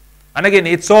service. And again,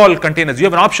 it's all containers. You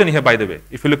have an option here, by the way.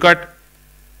 If you look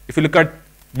at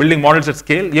building models at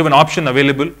scale, you have an option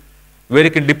available where you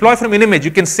can deploy from an image.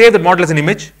 You can save that model as an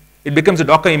image. It becomes a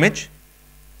Docker image.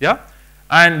 Yeah?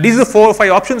 And these are 4 or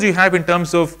 5 options you have in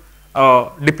terms of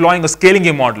deploying or scaling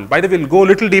your model. By the way, we'll go a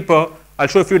little deeper. I'll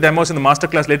show a few demos in the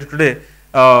masterclass later today.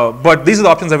 But these are the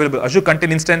options available. Azure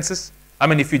Container Instances. I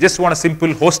mean, if you just want a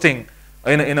simple hosting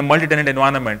in a multi-tenant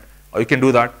environment, you can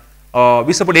do that.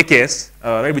 We support AKS,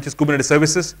 right, which is Kubernetes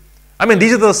Services. I mean,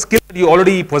 these are the skills that you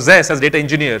already possess as data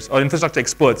engineers or infrastructure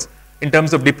experts in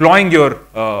terms of deploying your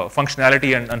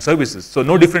functionality and services. So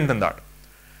no different than that.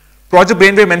 Project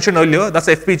Brainwave mentioned earlier, that's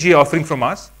the FPGA offering from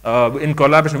us in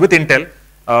collaboration with Intel.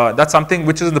 That's something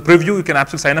which is in the preview. You can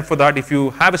absolutely sign up for that if you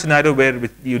have a scenario where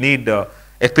you need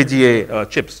FPGA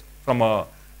chips from a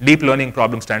deep learning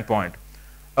problem standpoint.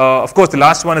 Of course, the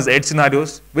last one is edge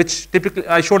scenarios, which typically,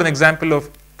 I showed an example of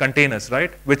containers,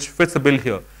 right, which fits the bill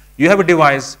here. You have a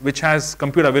device which has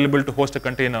compute available to host a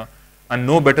container, and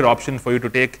no better option for you to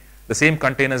take the same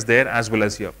containers there as well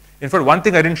as here. In fact, one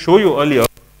thing I didn't show you earlier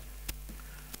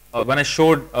when I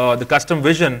showed the custom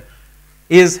vision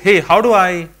is, hey, how do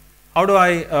I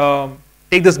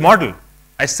take this model?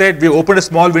 I said we opened a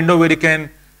small window where you can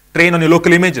train on your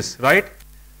local images, right?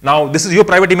 Now, this is your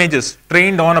private images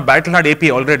trained on a Battlehard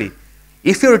API already.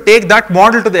 If you take that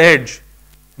model to the edge,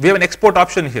 we have an export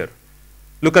option here.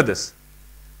 Look at this.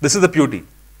 This is the beauty,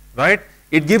 right?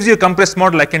 It gives you a compressed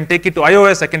model. I can take it to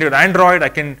iOS, I can do it to Android, I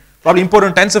can probably import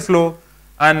on TensorFlow,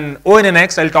 and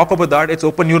ONNX, I'll talk about that. It's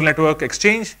Open Neural Network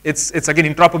Exchange. It's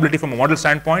again interoperability from a model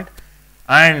standpoint,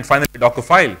 and finally Docker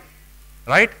file,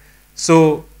 right?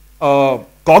 So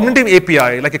cognitive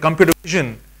API, like a computer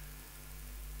vision,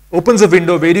 opens a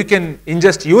window where you can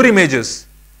ingest your images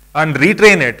and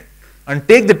retrain it and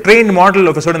take the trained model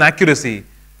of a certain accuracy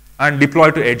and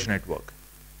deploy to edge network,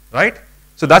 right?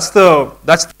 So that's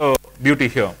the beauty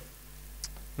here.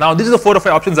 Now, these are the 4 or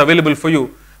 5 options available for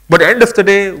you. But at the end of the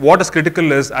day, what is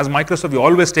critical is, as Microsoft, we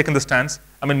always taken the stance.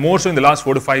 I mean, more so in the last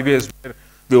 4 to 5 years, where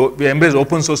we embrace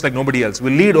open source like nobody else.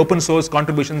 We lead open source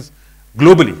contributions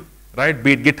globally, right?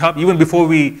 Be it GitHub. Even before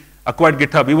we acquired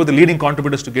GitHub, we were the leading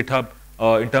contributors to GitHub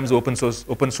in terms of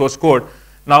open source code.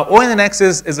 Now, ONNX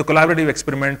is a collaborative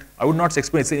experiment. I would not say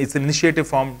experiment. It's an initiative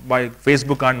formed by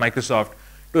Facebook and Microsoft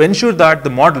to ensure that the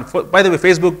model, by the way,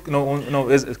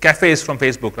 Facebook, Cafe is from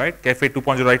Facebook, right? Cafe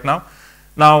 2.0 right now.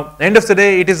 Now, end of the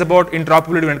day, it is about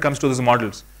interoperability when it comes to those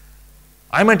models.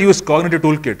 I might use Cognitive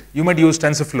Toolkit. You might use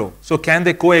TensorFlow. So can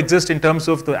they coexist in terms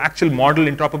of the actual model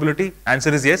interoperability?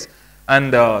 Answer is yes.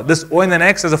 And this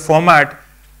ONNX as a format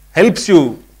helps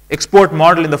you export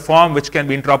model in the form which can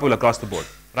be interoperable across the board,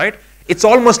 right? It's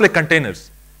almost like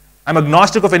containers. I'm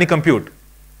agnostic of any compute,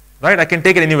 right? I can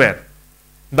take it anywhere.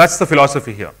 That's the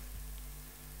philosophy here.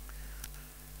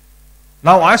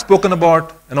 Now I've spoken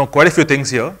about quite a few things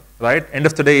here, right? End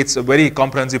of the day, it's a very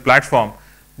comprehensive platform.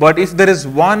 But if there is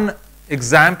one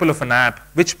example of an app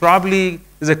which probably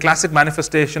is a classic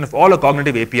manifestation of all our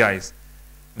cognitive APIs,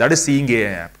 that is Seeing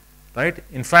AI app, right?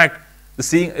 In fact,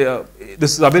 this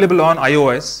is available on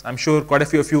iOS. I'm sure quite a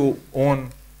few of you own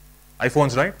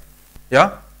iPhones, right?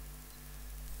 Yeah?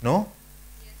 No?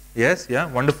 Yes?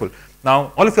 Yeah? Wonderful.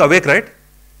 Now, all of you are awake, right?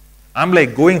 I'm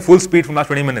like going full speed from last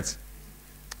 20 minutes.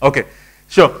 Okay,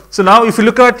 sure. So now if you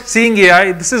look at Seeing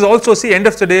AI, this is also, see, end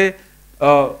of the day,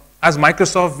 as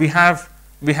Microsoft, we have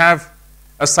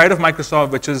a side of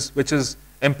Microsoft which is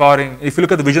empowering. If you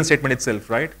look at the vision statement itself,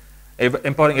 right?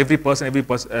 Empowering every person,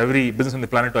 every business on the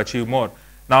planet to achieve more.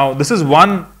 Now, this is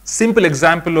one simple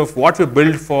example of what we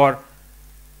build for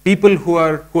people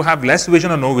who have less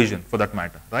vision or no vision, for that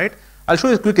matter, right? I'll show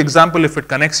you a quick example if it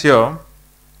connects here.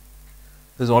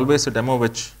 There's always a demo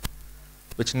which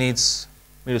needs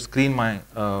me to screen my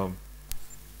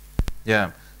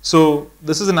yeah. So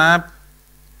this is an app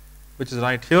which is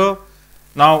right here.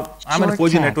 Now I'm in a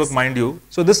 4G network, mind you.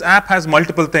 So this app has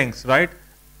multiple things, right?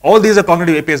 All these are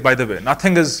cognitive APIs, by the way.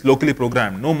 Nothing is locally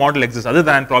programmed. No model exists other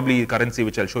than probably currency,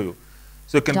 which I'll show you.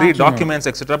 So you can read documents,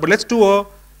 etc. But let's do a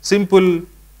simple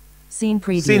scene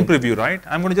preview, right?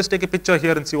 I'm going to just take a picture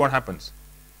here and see what happens.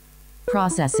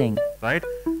 Processing. Right?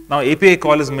 Now API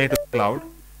call is made to the cloud.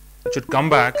 It should come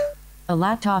back. A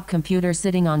laptop computer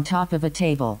sitting on top of a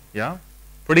table. Yeah,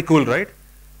 pretty cool, right?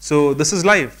 So this is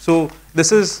live. So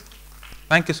this is,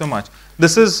 thank you so much.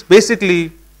 This is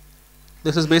basically,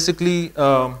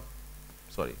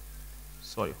 sorry,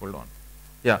 hold on.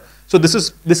 Yeah, so this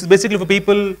is basically for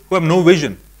people who have no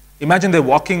vision. Imagine they're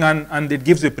walking and it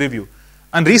gives you a preview.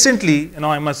 And recently,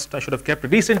 I should have kept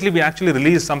it. Recently, we actually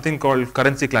released something called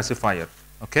currency classifier.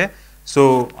 Okay,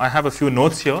 so I have a few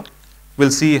notes here.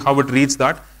 We'll see how it reads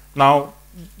that. Now,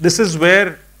 this is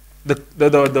where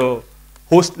the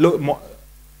host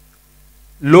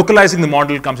localizing the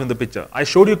model comes in the picture. I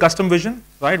showed you custom vision,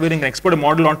 right, where you can export a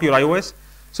model onto your iOS.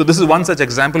 So this is one such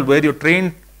example where you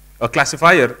train a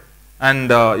classifier and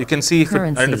you can see if it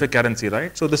identifies currency,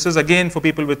 right? So this is again for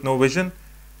people with no vision.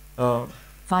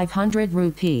 500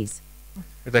 rupees.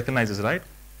 It recognizes, right?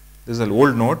 This is an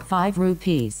old note. 5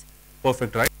 rupees.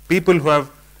 Perfect, right? People who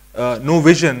have no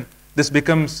vision, this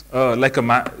becomes like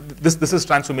this is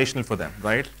transformational for them,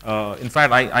 right? In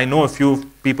fact, I know a few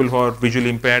people who are visually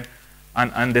impaired,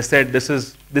 and they said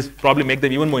this probably make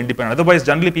them even more independent. Otherwise,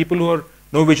 generally people who are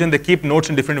no vision, they keep notes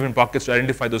in different pockets to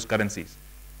identify those currencies.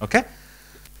 Okay,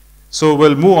 so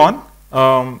we'll move on.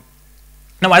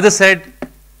 Now, as I said,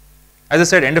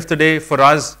 end of the day for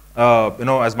us,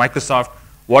 as Microsoft,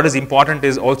 what is important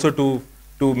is also to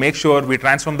make sure we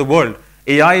transform the world.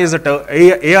 AI is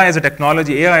a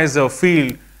technology, AI is a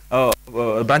field,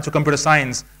 a branch of computer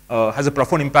science, has a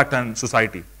profound impact on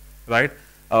society, right?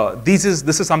 This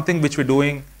is something which we're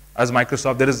doing as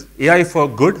Microsoft. There is AI for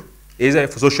good, AI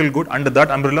for social good. Under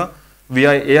that umbrella, we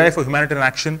are AI for humanitarian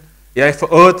action, AI for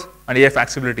Earth, and AI for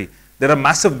accessibility. There are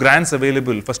massive grants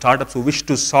available for startups who wish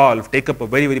to take up a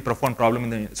very, very profound problem in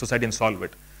the society and solve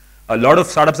it. A lot of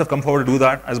startups have come forward to do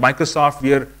that. As Microsoft,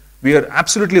 we are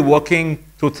absolutely working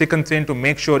through thick and thin to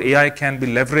make sure AI can be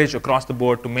leveraged across the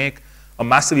board to make a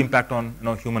massive impact on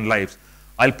human lives.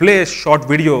 I'll play a short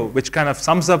video which kind of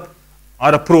sums up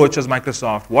our approach as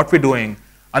Microsoft, what we're doing,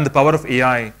 and the power of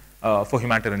AI for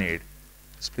humanitarian aid.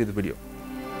 Let's play the video.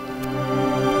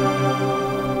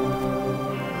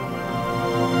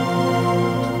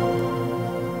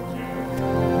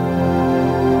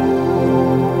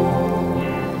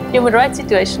 Human rights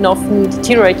situation often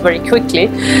deteriorate very quickly,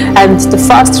 and the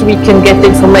faster we can get the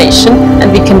information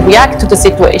and we can react to the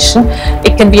situation,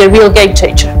 it can be a real game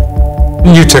changer.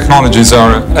 New technologies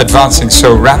are advancing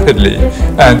so rapidly,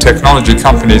 and technology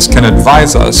companies can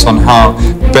advise us on how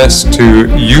best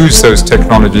to use those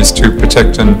technologies to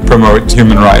protect and promote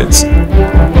human rights.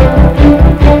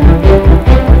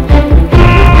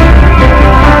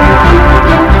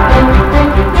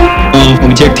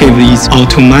 objective is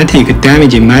automatic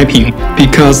damage mapping,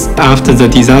 because after the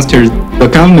disaster, the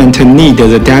government needs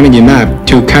the damage map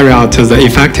to carry out the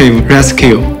effective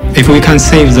rescue. If we can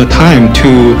save the time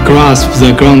to grasp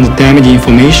the ground damage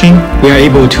information, we are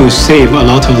able to save a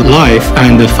lot of life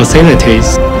and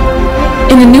facilities.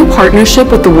 In a new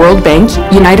partnership with the World Bank,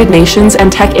 United Nations, and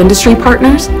tech industry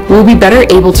partners, we'll be better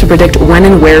able to predict when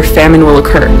and where famine will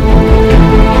occur.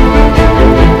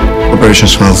 Operation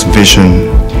Smiles's vision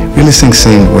really sinks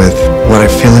in with what I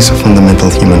feel is a fundamental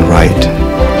human right.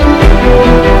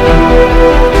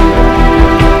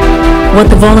 What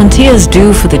the volunteers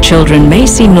do for the children may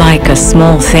seem like a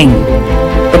small thing,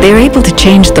 but they're able to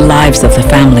change the lives of the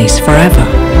families forever.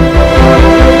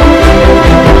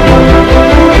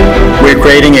 We're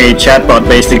creating a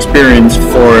chatbot-based experience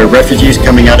for refugees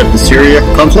coming out of the Syria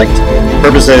conflict. The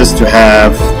purpose is to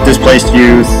have displaced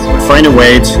youth find a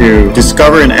way to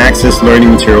discover and access learning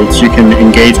materials so you can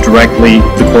engage directly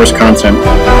the course content.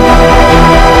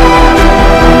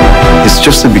 It's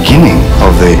just the beginning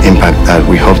of the impact that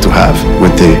we hope to have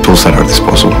with the tools at our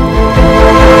disposal.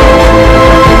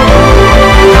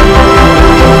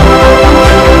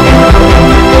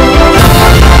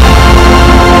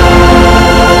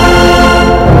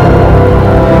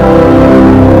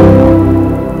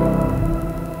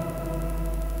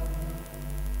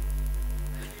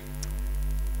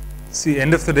 See,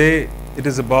 end of the day, it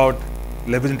is about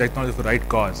leveraging technology for the right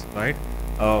cause, right?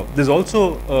 There's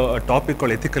also a topic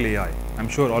called ethical AI. I'm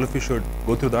sure all of you should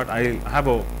go through that. I have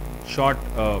a short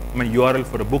URL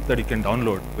for a book that you can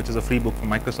download, which is a free book from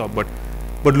Microsoft.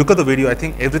 But look at the video. I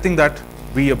think everything that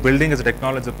we are building as a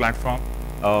technology, as a platform,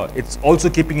 it's also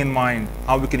keeping in mind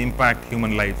how we can impact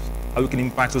human lives, how we can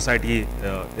impact society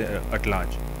at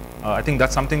large. I think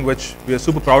that's something which we are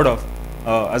super proud of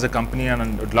as a company,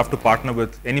 and would love to partner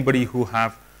with anybody who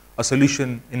have a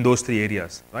solution in those three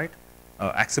areas, right?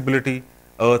 Accessibility,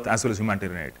 Earth, as well as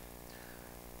humanitarian aid.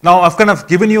 Now, I've kind of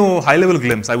given you a high-level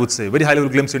glimpse, I would say, very high-level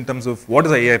glimpse in terms of what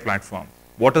is the AI platform,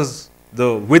 what is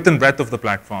the width and breadth of the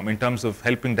platform in terms of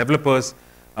helping developers,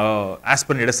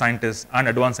 aspirant data scientists, and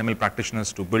advanced ML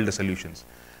practitioners to build the solutions.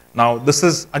 Now, this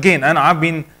is, again, and I've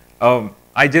been,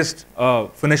 I just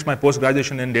finished my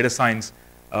post-graduation in data science,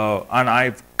 and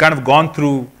I've kind of gone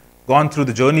through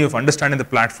the journey of understanding the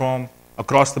platform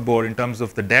across the board in terms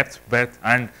of the depth, breadth,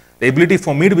 and the ability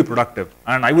for me to be productive.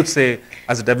 And I would say,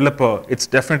 as a developer, it's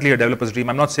definitely a developer's dream.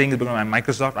 I'm not saying it because I'm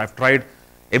Microsoft. I've tried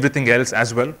everything else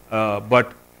as well.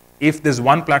 But if there's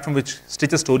one platform which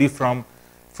stitches story from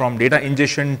data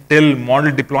ingestion till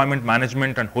model deployment,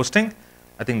 management, and hosting,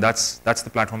 I think that's the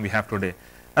platform we have today.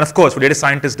 And of course, for data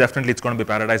scientists, definitely it's going to be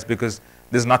paradise because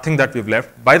there's nothing that we've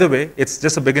left. By the way, it's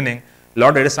just a beginning. A lot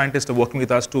of data scientists are working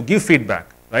with us to give feedback,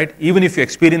 right? Even if you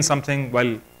experience something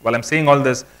while I'm saying all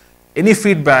this, any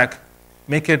feedback,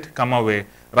 make it come our way.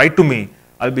 Write to me.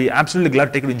 I'll be absolutely glad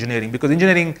to take it to engineering, because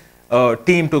engineering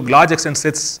team to a large extent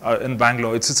sits in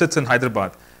Bangalore. It sits in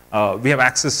Hyderabad. We have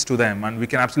access to them, and we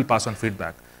can absolutely pass on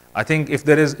feedback. I think if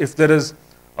there is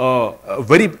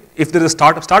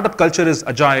startup culture is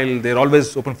agile, they're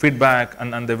always open feedback,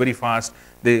 and they're very fast.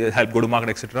 They help go to market,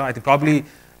 etc. I think probably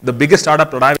the biggest startup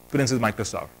that I've experienced is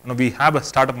Microsoft. We have a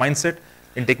startup mindset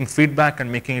in taking feedback and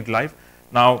making it live.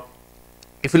 Now,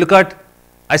 if you look at,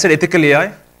 I said ethical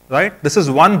AI, right? This is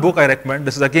one book I recommend.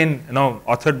 This is again,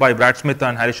 authored by Brad Smith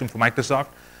and Harry Shum for Microsoft.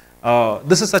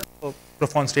 This is such a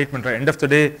profound statement, right? End of the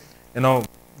day,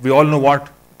 we all know what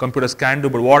computers can do,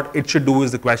 but what it should do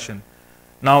is the question.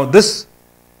 Now, this,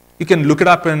 you can look it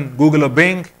up in Google or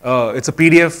Bing. It's a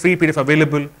PDF, free PDF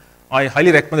available. I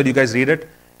highly recommend that you guys read it.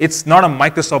 It's not a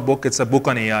Microsoft book, it's a book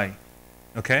on AI,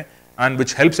 okay? And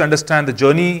which helps you understand the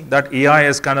journey that AI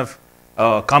has kind of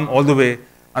come all the way,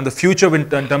 and the future in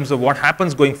terms of what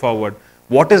happens going forward,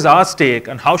 what is our stake,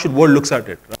 and how should world looks at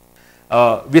it.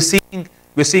 Right?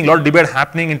 We're seeing a lot of debate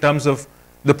happening in terms of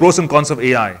the pros and cons of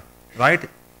AI, right?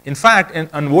 In fact,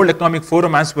 on World Economic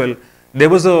Forum as well, there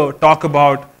was a talk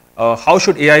about how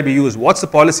should AI be used, what's the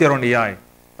policy around AI,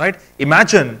 right?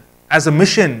 Imagine as a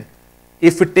mission,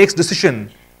 if it takes decision,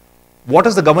 what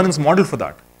is the governance model for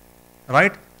that,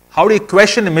 right? How do you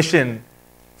question a mission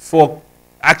for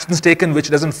actions taken which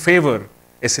doesn't favor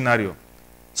a scenario?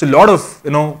 So a lot of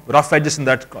rough edges in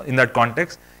that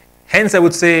context. Hence, I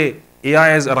would say AI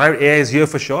has arrived, AI is here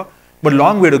for sure, but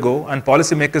long way to go, and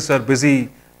policymakers are busy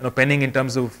penning in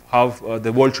terms of how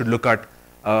the world should look at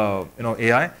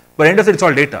AI. But end of it, it's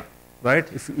all data, right?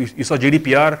 If you saw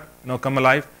GDPR come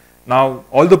alive, now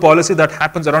all the policy that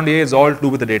happens around AI is all to do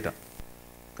with the data,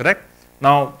 correct?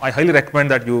 Now, I highly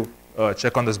recommend that you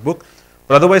check on this book.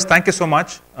 But otherwise, thank you so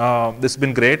much. This has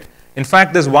been great. In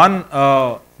fact, there's one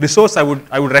resource I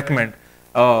would recommend.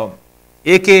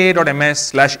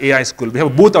 aka.ms/AI school. We have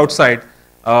a booth outside.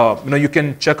 You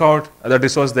can check out that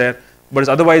resource there. But it's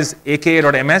otherwise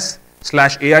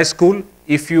aka.ms/AI school.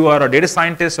 If you are a data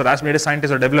scientist or aspiring data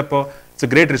scientist or developer, it's a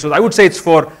great resource. I would say it's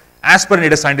for aspiring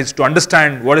data scientists to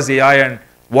understand what is AI and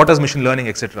what is machine learning,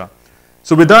 etc.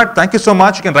 So with that, thank you so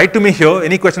much. You can write to me here,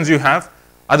 any questions you have.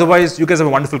 Otherwise, you guys have a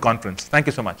wonderful conference. Thank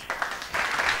you so much.